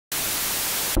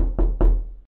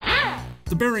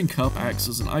The bearing cup acts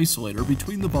as an isolator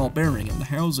between the ball bearing and the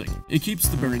housing. It keeps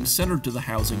the bearing centered to the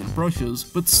housing and brushes,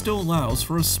 but still allows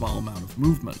for a small amount of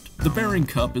movement. The bearing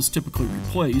cup is typically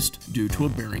replaced due to a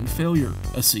bearing failure.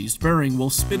 A seized bearing will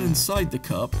spin inside the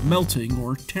cup, melting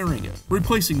or tearing it.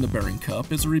 Replacing the bearing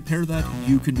cup is a repair that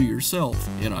you can do yourself,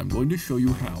 and I'm going to show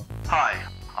you how. Hi,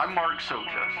 I'm Mark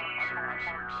Socha.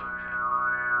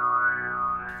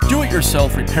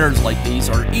 Do-it-yourself repairs like these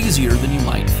are easier than you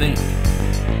might think.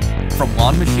 From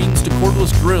lawn machines to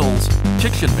cordless drills,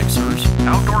 kitchen mixers,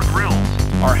 Outdoor grills.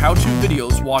 our how-to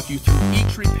videos walk you through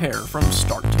each repair from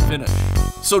start to finish.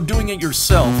 So doing it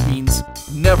yourself means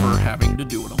never having to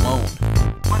do it alone.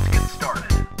 Let's get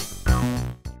started.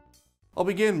 I'll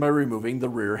begin by removing the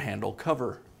rear handle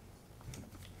cover.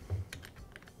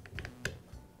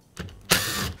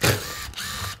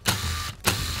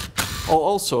 I'll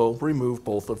also remove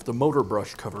both of the motor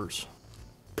brush covers.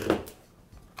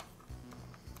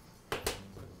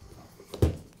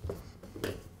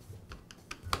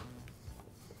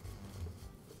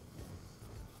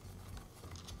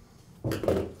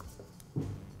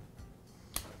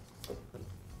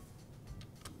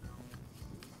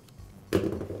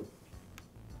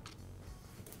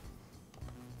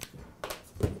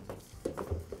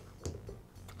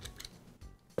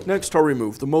 Next, I'll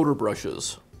remove the motor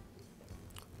brushes.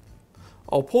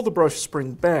 I'll pull the brush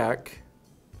spring back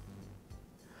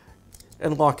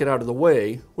and lock it out of the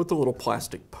way with the little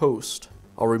plastic post.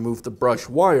 I'll remove the brush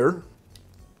wire,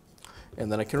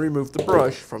 and then I can remove the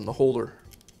brush from the holder.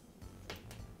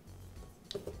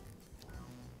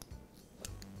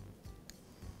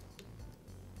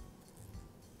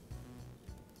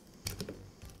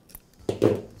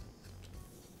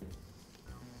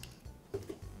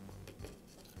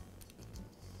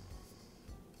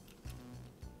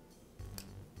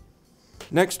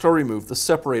 Next, I'll remove the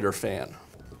separator fan.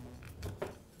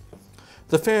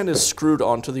 The fan is screwed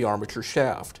onto the armature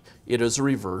shaft. It is a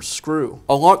reverse screw.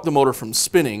 I'll lock the motor from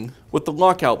spinning with the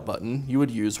lockout button you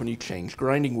would use when you change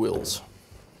grinding wheels.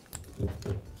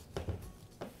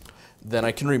 Then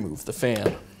I can remove the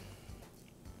fan.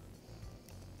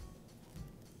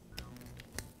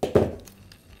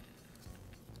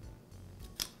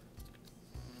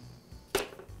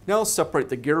 Now I'll separate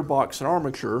the gearbox and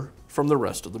armature from the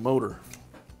rest of the motor.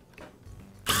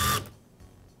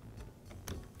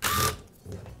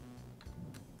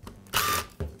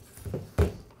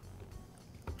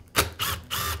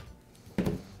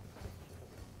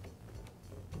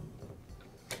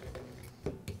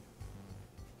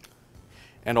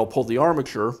 And I'll pull the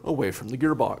armature away from the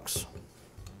gearbox.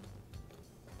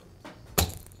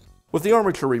 With the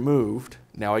armature removed,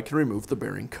 now I can remove the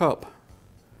bearing cup.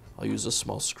 I'll use a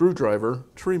small screwdriver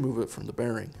to remove it from the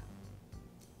bearing.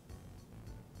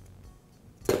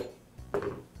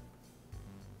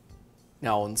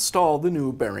 Now I'll install the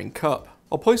new bearing cup.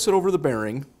 I'll place it over the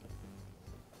bearing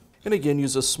and again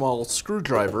use a small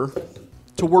screwdriver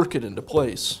to work it into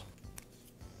place.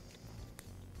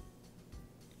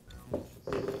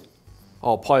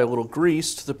 I'll apply a little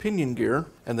grease to the pinion gear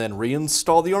and then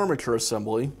reinstall the armature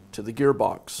assembly to the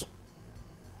gearbox.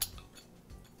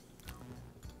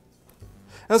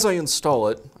 As I install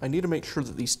it, I need to make sure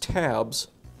that these tabs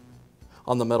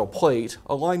on the metal plate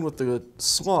align with the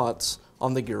slots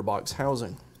on the gearbox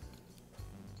housing.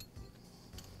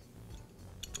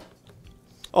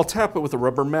 I'll tap it with a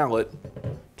rubber mallet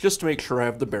just to make sure I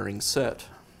have the bearing set.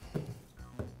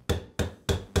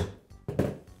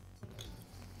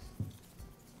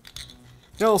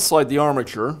 Now I'll slide the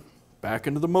armature back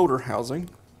into the motor housing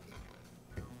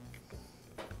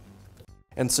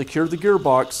and secure the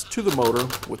gearbox to the motor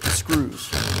with the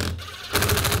screws.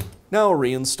 Now I'll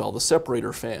reinstall the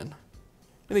separator fan.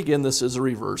 And again, this is a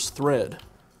reverse thread.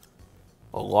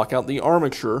 I'll lock out the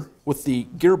armature with the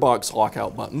gearbox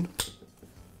lockout button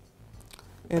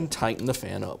and tighten the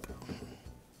fan up.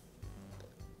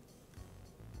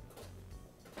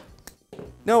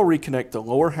 Now I'll reconnect the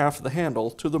lower half of the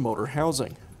handle to the motor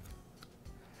housing.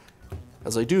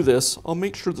 As I do this, I'll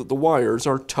make sure that the wires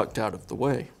are tucked out of the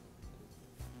way.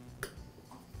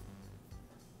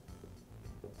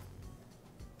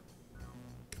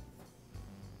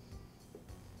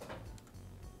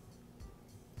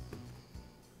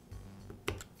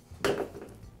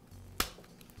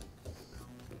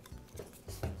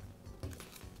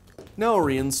 Now I'll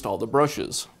reinstall the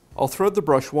brushes. I'll thread the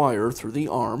brush wire through the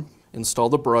arm, install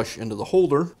the brush into the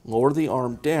holder, lower the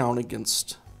arm down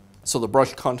against so the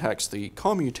brush contacts the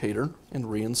commutator, and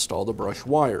reinstall the brush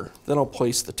wire. Then I'll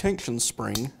place the tension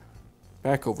spring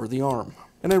back over the arm.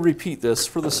 And I repeat this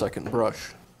for the second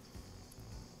brush.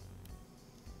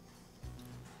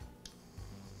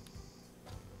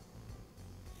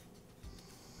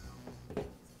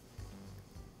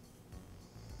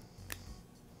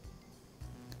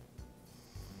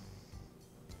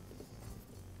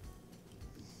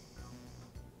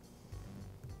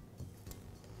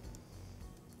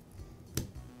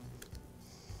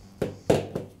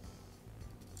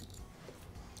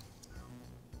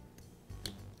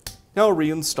 Now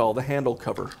reinstall the handle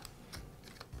cover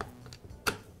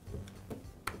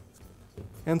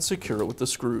and secure it with the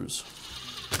screws.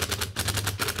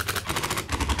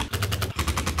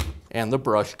 And the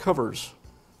brush covers.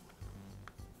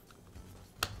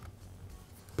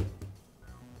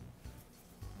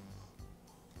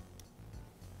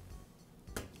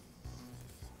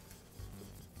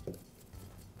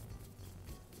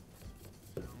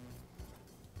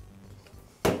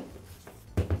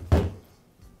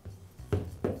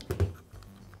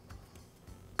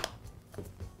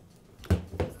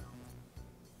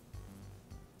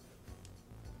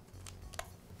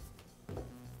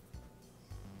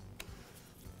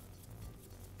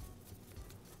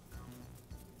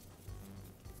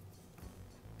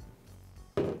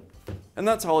 And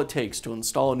that's all it takes to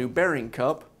install a new bearing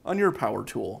cup on your power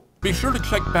tool. Be sure to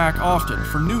check back often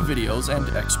for new videos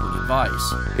and expert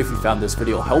advice. If you found this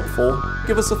video helpful,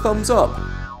 give us a thumbs up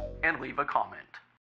And leave a comment.